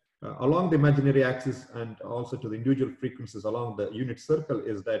that along the imaginary axis and also to the individual frequencies along the unit circle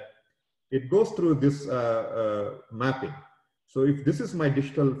is that it goes through this mapping. So if this is my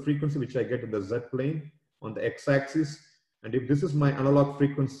digital frequency, which I get in the Z plane on the x-axis, and if this is my analog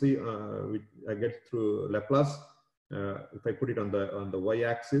frequency, which I get through Laplace, if I put it on the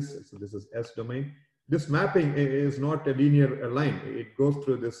y-axis, so this is S domain. This mapping is not a linear line. It goes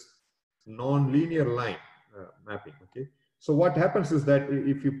through this non-linear line mapping. Okay. So what happens is that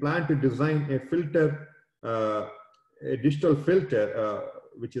if you plan to design a filter, a digital filter,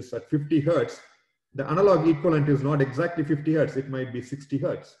 which is at 50 Hertz, the analog equivalent is not exactly 50 Hertz. It might be 60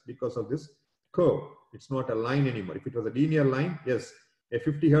 Hertz because of this curve. It's not a line anymore. If it was a linear line, yes, a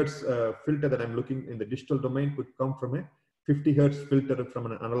 50 Hertz filter that I'm looking in the digital domain could come from a 50 Hertz filter from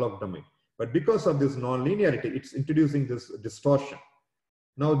an analog domain. But because of this non-linearity, it's introducing this distortion.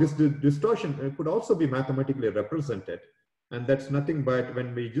 Now, this distortion could also be mathematically represented And that's nothing but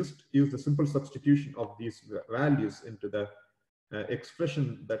when we just use the simple substitution of these values into the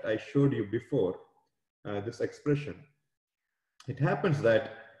expression that I showed you before, this expression, it happens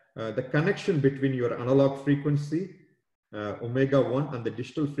that the connection between your analog frequency omega 1 and the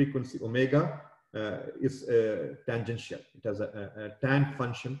digital frequency omega is tangential. It has a tan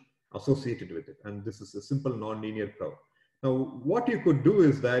function associated with it, and this is a simple nonlinear curve. Now, what you could do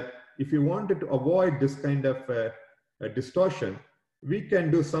is that if you wanted to avoid this kind of distortion, we can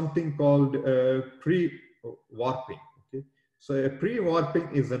do something called pre-warping. Okay, so a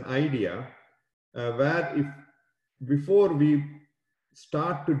pre-warping is an idea where if before we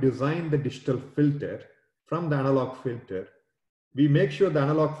start to design the digital filter from the analog filter, we make sure the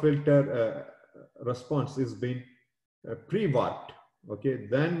analog filter response is being pre-warped. Okay,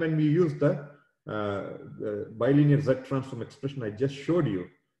 then when we use the bilinear Z transform expression I just showed you,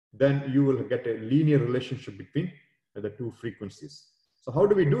 then you will get a linear relationship between the two frequencies. So how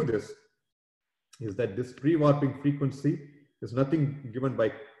do we do this? Is that this pre-warping frequency is nothing given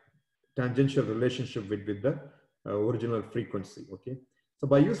by tangential relationship with the original frequency. Okay, so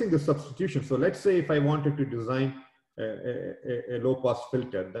by using the substitution, so let's say if I wanted to design a low pass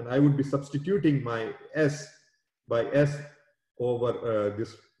filter, then I would be substituting my S by S over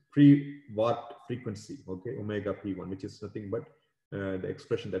this pre-warped frequency, okay, omega P1, which is nothing but the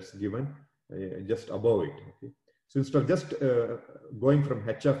expression that's given just above it. Okay, so instead of just going from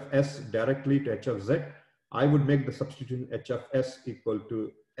h of S directly to h of Z, I would make the substitution h of S equal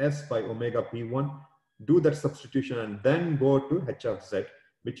to S by omega P1, do that substitution, and then go to h of Z,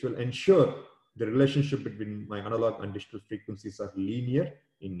 which will ensure the relationship between my analog and digital frequencies are linear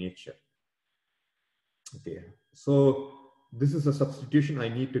in nature. Okay, so this is a substitution I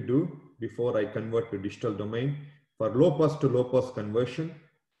need to do before I convert to digital domain for low pass to low pass conversion.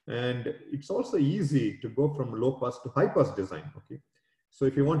 And it's also easy to go from low pass to high pass design. Okay, so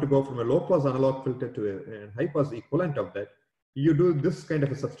if you want to go from a low pass analog filter to a high pass equivalent of that, you do this kind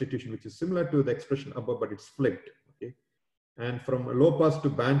of a substitution, which is similar to the expression above, but it's flipped. Okay, and from low pass to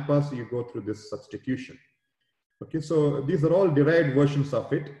band pass, you go through this substitution. Okay, so these are all derived versions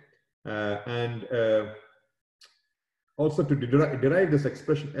of it, and also to derive this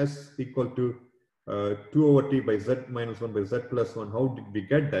expression S equal to 2 over T by Z minus 1 by Z plus 1. How did we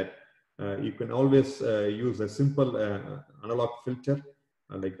get that? You can always use a simple analog filter,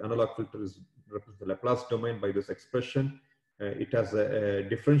 like analog filter is represents the Laplace domain by this expression. It has a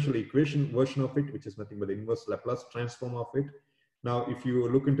differential equation version of it, which is nothing but the inverse Laplace transform of it. Now, if you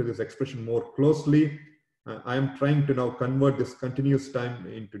look into this expression more closely, I am trying to now convert this continuous time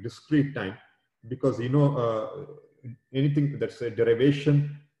into discrete time, because you know anything that's a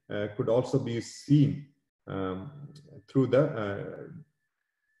derivation could also be seen through the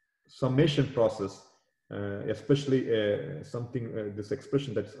summation process, especially this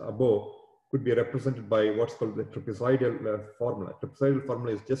expression that's above could be represented by what's called the trapezoidal formula. Trapezoidal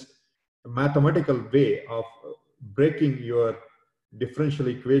formula is just a mathematical way of breaking your differential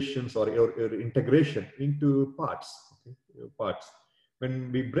equations or your integration into parts. Okay? Parts. When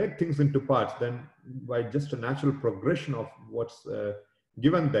we break things into parts, then by just a natural progression of what's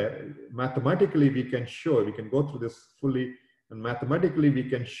given there, mathematically we can show, we can go through this fully, and mathematically we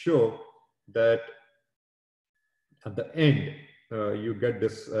can show that at the end you get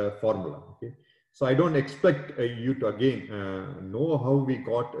this formula. Okay, so I don't expect you to again know how we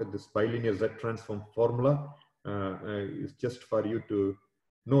got this bilinear Z transform formula. It's just for you to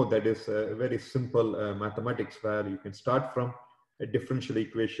know that is a very simple mathematics where you can start from a differential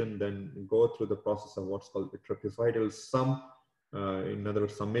equation, then go through the process of what's called the trapezoidal sum, in other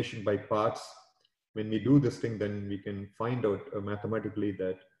words, summation by parts. When we do this thing, then we can find out mathematically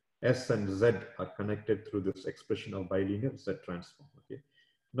that S and Z are connected through this expression of bilinear Z transform. Okay.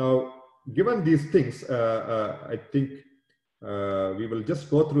 Now, given these things, I think we will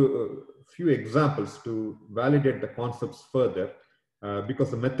just go through a few examples to validate the concepts further, because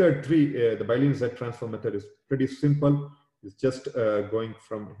the method 3, the bilinear Z transform method, is pretty simple. It's just going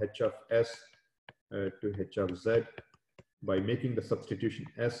from h of S to h of Z by making the substitution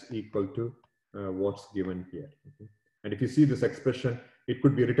S equal to what's given here. Okay. And if you see this expression, it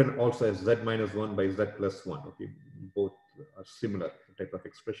could be written also as Z minus 1 by Z plus 1. Okay, both are similar type of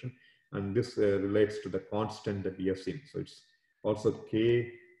expression, and this relates to the constant that we have seen. So it's also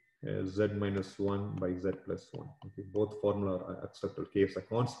K Z minus 1 by Z plus 1. Okay, both formula are acceptable. K is a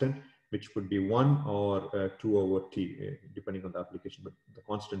constant, which could be 1 or 2 over T, depending on the application, but the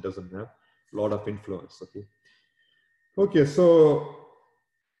constant doesn't have a lot of influence. Okay. Okay, so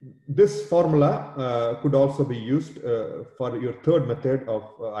this formula could also be used for your third method of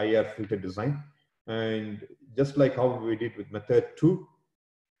IIR filter design. And just like how we did with method 2,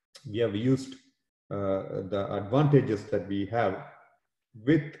 we have used the advantages that we have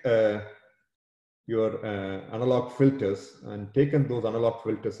with your analog filters and taken those analog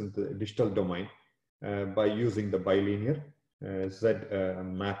filters into the digital domain by using the bilinear Z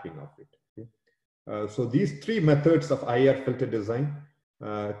mapping of it. Okay? So these 3 methods of IIR filter design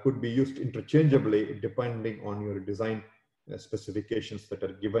could be used interchangeably depending on your design specifications that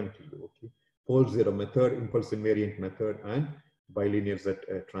are given to you. Okay? Pole zero method, impulse invariant method, and bilinear Z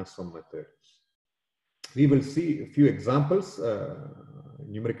transform method. We will see a few examples,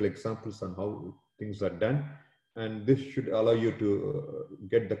 numerical examples on how things are done, and this should allow you to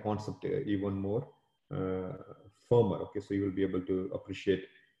get the concept even more firmer. Okay, so you will be able to appreciate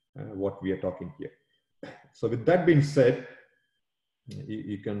what we are talking here. So with that being said,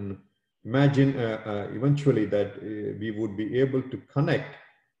 you can imagine eventually that we would be able to connect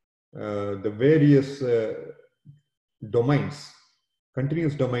the various domains,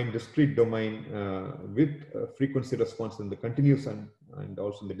 continuous domain, discrete domain, with frequency response in the continuous and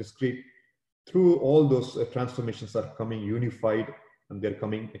also in the discrete. Through all those transformations are coming unified and they're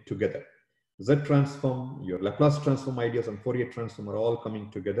coming together. Z transform, your Laplace transform ideas and Fourier transform are all coming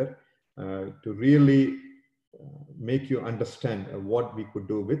together to really make you understand what we could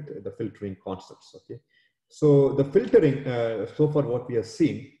do with the filtering concepts. Okay, so the filtering, so far what we have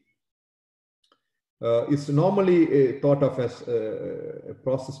seen, is normally thought of as a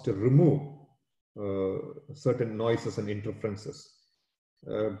process to remove certain noises and interferences.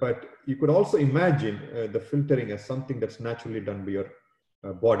 But you could also imagine the filtering as something that's naturally done by your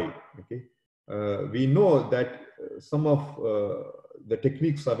body. Okay, we know that some of the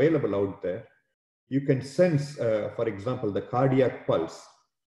techniques available out there, you can sense, for example, the cardiac pulse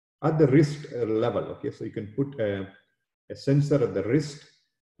at the wrist level. Okay, so you can put a sensor at the wrist,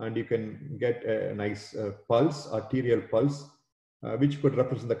 and you can get a nice pulse, arterial pulse, which could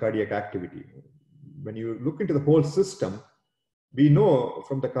represent the cardiac activity. When you look into the whole system, we know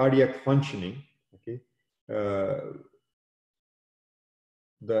from the cardiac functioning, okay,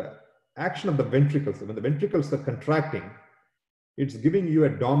 the action of the ventricles, when the ventricles are contracting, it's giving you a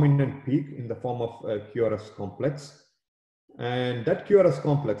dominant peak in the form of a QRS complex. And that QRS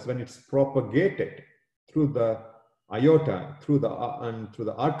complex, when it's propagated through the aorta, through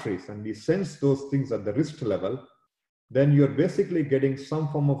the arteries, and we sense those things at the wrist level, then you're basically getting some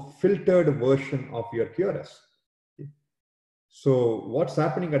form of filtered version of your QRS. Okay. So what's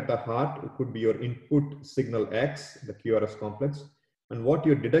happening at the heart, it could be your input signal X, the QRS complex, and what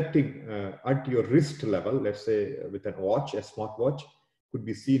you're detecting at your wrist level, let's say with a watch, a smartwatch, could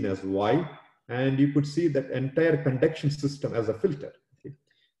be seen as Y, and you could see that entire conduction system as a filter. Okay.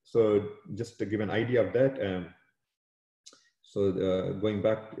 So just to give an idea of that, so going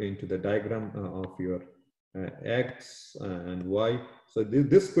back into the diagram of your X and Y, so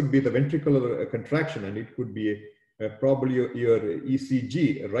this could be the ventricular contraction, and it could be probably your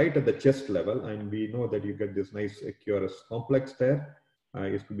ECG right at the chest level, and we know that you get this nice QRS complex there.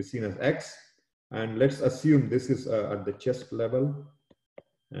 It could be seen as X, and let's assume this is at the chest level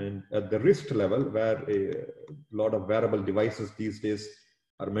and at the wrist level, where a lot of wearable devices these days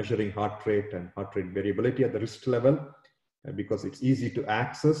are measuring heart rate and heart rate variability at the wrist level, because it's easy to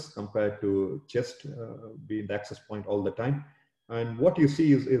access compared to chest being the access point all the time. And what you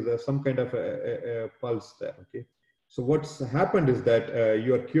see is some kind of a pulse there. Okay, so what's happened is that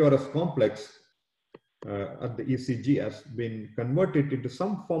your QRS complex at the ECG has been converted into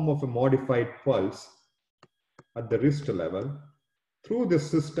some form of a modified pulse at the wrist level through the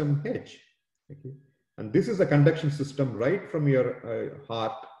system H. Okay, and this is a conduction system right from your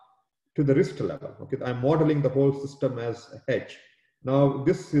heart to the wrist level. Okay, I'm modeling the whole system as H. Now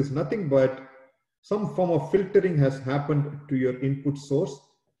this is nothing but some form of filtering has happened to your input source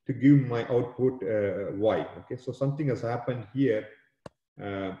to give my output Y. Okay, so something has happened here.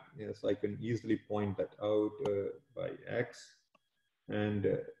 Yes, I can easily point that out by X, and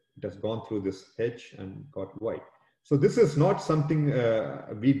it has gone through this H and got Y. So this is not something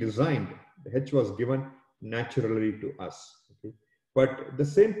we designed. The H was given naturally to us. Okay, but the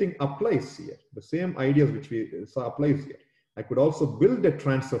same thing applies here. The same ideas which we saw applies here. I could also build a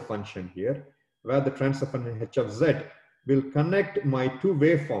transfer function here, where the transfer function H of Z will connect my two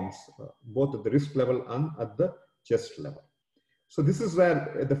waveforms, both at the wrist level and at the chest level. So this is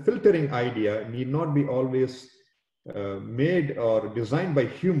where the filtering idea need not be always made or designed by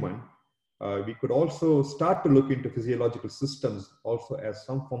human. We could also start to look into physiological systems also as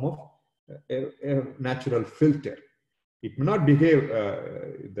some form of a natural filter. It may not behave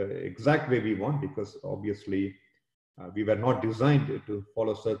the exact way we want, because obviously we were not designed to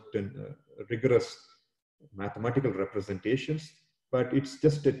follow certain rigorous mathematical representations, but it's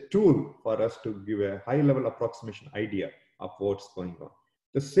just a tool for us to give a high-level approximation idea of what's going on.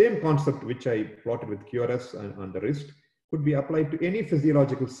 The same concept which I plotted with QRS on the wrist could be applied to any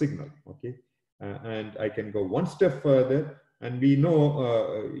physiological signal, okay? And I can go one step further, and we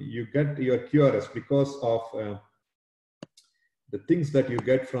know you get your QRS because of the things that you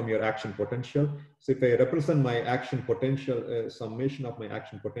get from your action potential. So if I represent my action potential, summation of my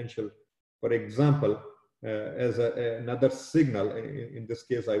action potential, for example, as another signal, in this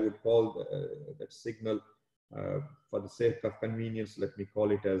case, I would call that signal, for the sake of convenience, let me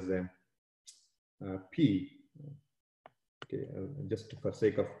call it as P. Okay, just for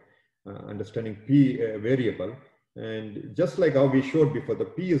sake of understanding P variable. And just like how we showed before, the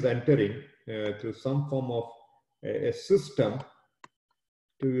P is entering through some form of a system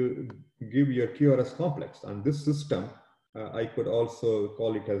to give your QRS complex. And this system, I could also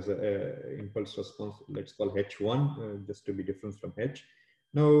call it as a impulse response, let's call H1, just to be different from H.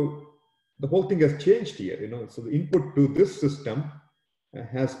 Now, the whole thing has changed here, you know, so the input to this system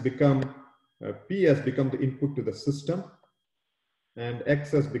has become, P has become the input to the system, and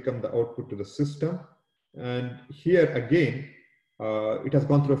X has become the output to the system. And here again, it has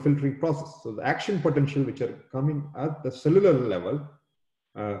gone through a filtering process. So the action potential which are coming at the cellular level,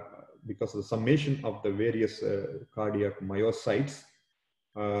 because of the summation of the various cardiac myocytes,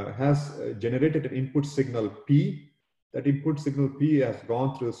 has generated an input signal P. That input signal P has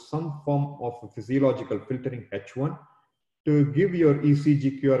gone through some form of physiological filtering H1 to give your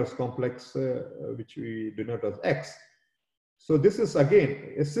ECG QRS complex, which we denote as X. So this is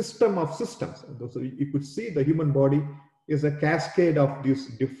again a system of systems. So you could see the human body is a cascade of these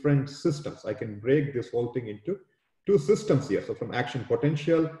different systems. I can break this whole thing into two systems here. So from action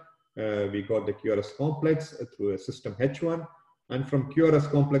potential, we got the QRS complex through a system H1. And from QRS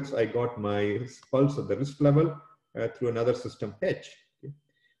complex, I got my pulse at the wrist level through another system H. Okay.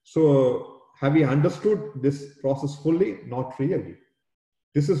 So have we understood this process fully? Not really.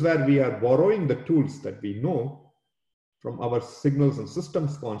 This is where we are borrowing the tools that we know from our signals and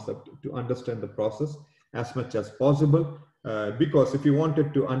systems concept to understand the process as much as possible. Because if you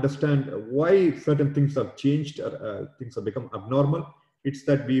wanted to understand why certain things have changed or things have become abnormal, it's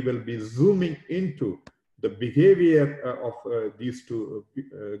that we will be zooming into the behavior of these two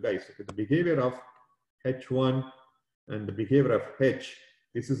guys. Okay, the behavior of H1 and the behavior of H.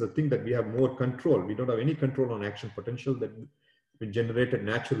 This is a thing that we have more control. We don't have any control on action potential that been generated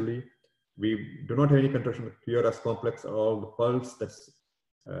naturally. We do not have any control on the QRS complex or all the pulse that's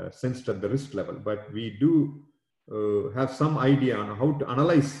sensed at the wrist level, but we do have some idea on how to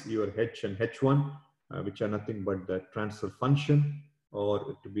analyze your H and H1, which are nothing but the transfer function,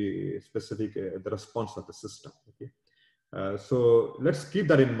 or to be specific, the response of the system. Okay, so let's keep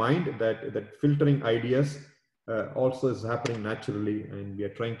that in mind, that filtering ideas also is happening naturally, and we are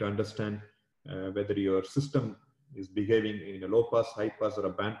trying to understand whether your system is behaving in a low pass, high pass, or a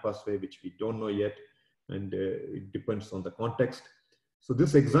band pass way, which we don't know yet, and it depends on the context. So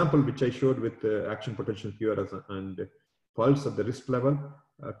this example, which I showed with action potential QRS and pulse at the wrist level,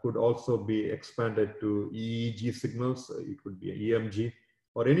 could also be expanded to EEG signals. It could be EMG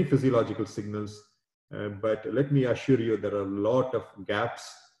or any physiological signals. But let me assure you, there are a lot of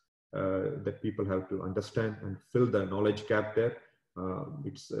gaps that people have to understand and fill the knowledge gap there.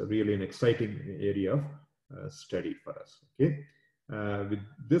 It's really an exciting area of study for us. Okay, with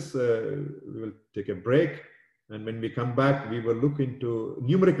this, we will take a break. And when we come back, we will look into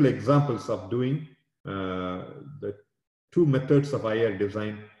numerical examples of doing the two methods of IIR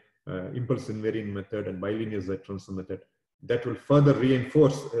design, impulse invariant method and bilinear Z transfer method, that will further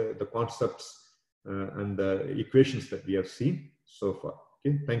reinforce the concepts and the equations that we have seen so far.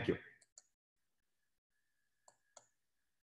 Okay, thank you.